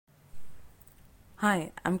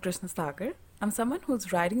Hi, I'm Krishna Sagar. I'm someone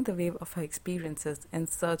who's riding the wave of her experiences in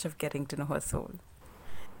search of getting to know her soul.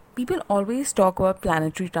 People always talk about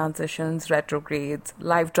planetary transitions, retrogrades,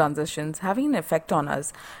 life transitions having an effect on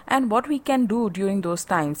us, and what we can do during those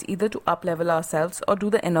times either to uplevel ourselves or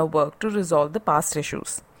do the inner work to resolve the past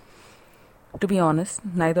issues. To be honest,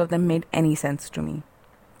 neither of them made any sense to me.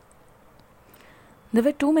 There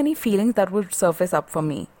were too many feelings that would surface up for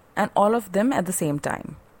me, and all of them at the same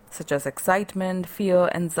time, such as excitement, fear,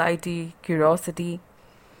 anxiety, curiosity,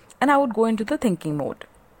 and I would go into the thinking mode.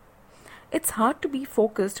 It's hard to be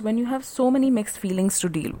focused when you have so many mixed feelings to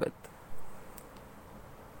deal with.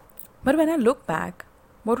 But when I look back,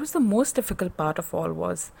 what was the most difficult part of all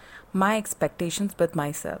was my expectations with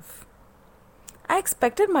myself. I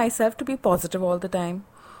expected myself to be positive all the time,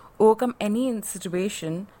 overcome any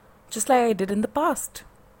situation just like I did in the past.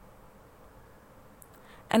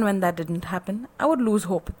 And when that didn't happen, I would lose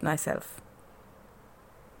hope with myself.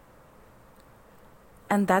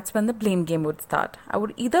 And that's when the blame game would start. I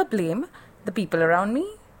would either blame the people around me,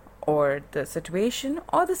 or the situation,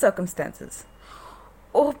 or the circumstances.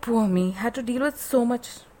 Oh, poor me, had to deal with so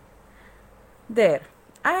much. There,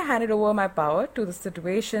 I handed over my power to the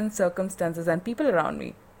situation, circumstances, and people around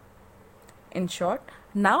me. In short,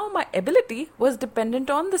 now my ability was dependent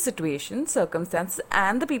on the situation, circumstances,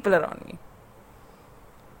 and the people around me.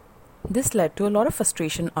 This led to a lot of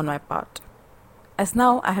frustration on my part, as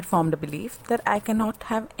now I had formed a belief that I cannot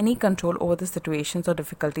have any control over the situations or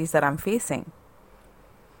difficulties that I'm facing.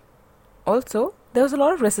 Also, there was a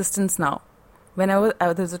lot of resistance now whenever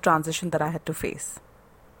there was a transition that I had to face.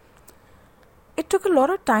 It took a lot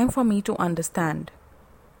of time for me to understand.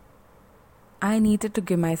 I needed to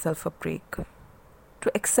give myself a break,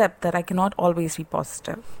 to accept that I cannot always be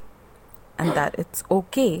positive, and that it's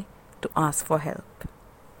okay to ask for help.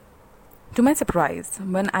 To my surprise,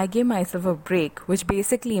 when I gave myself a break, which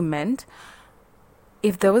basically meant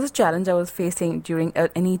if there was a challenge I was facing during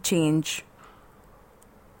any change,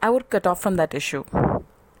 I would cut off from that issue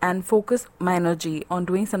and focus my energy on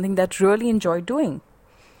doing something that I really enjoyed doing.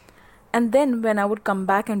 And then when I would come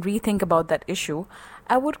back and rethink about that issue,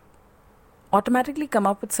 I would automatically come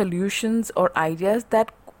up with solutions or ideas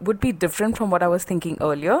that would be different from what I was thinking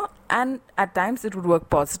earlier. And at times it would work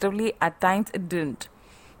positively, at times it didn't.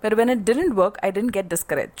 But when it didn't work, I didn't get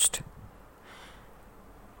discouraged.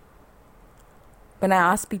 When I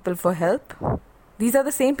asked people for help, these are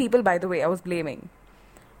the same people, by the way, I was blaming.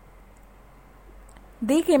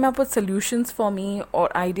 They came up with solutions for me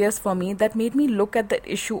or ideas for me that made me look at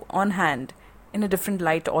the issue on hand in a different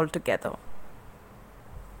light altogether.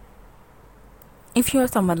 If you are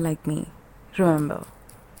someone like me, remember,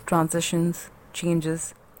 transitions,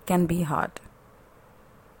 changes can be hard.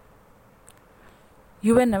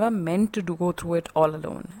 You were never meant to go through it all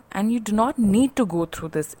alone, and you do not need to go through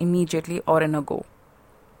this immediately or in a go.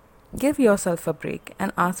 Give yourself a break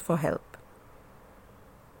and ask for help,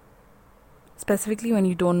 specifically when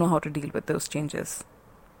you don't know how to deal with those changes.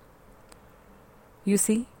 You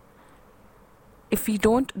see, if we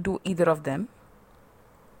don't do either of them,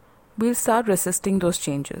 we'll start resisting those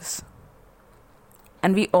changes.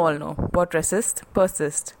 And we all know what resist,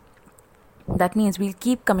 persist. That means we'll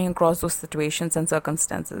keep coming across those situations and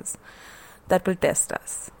circumstances that will test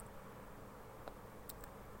us.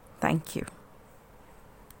 Thank you.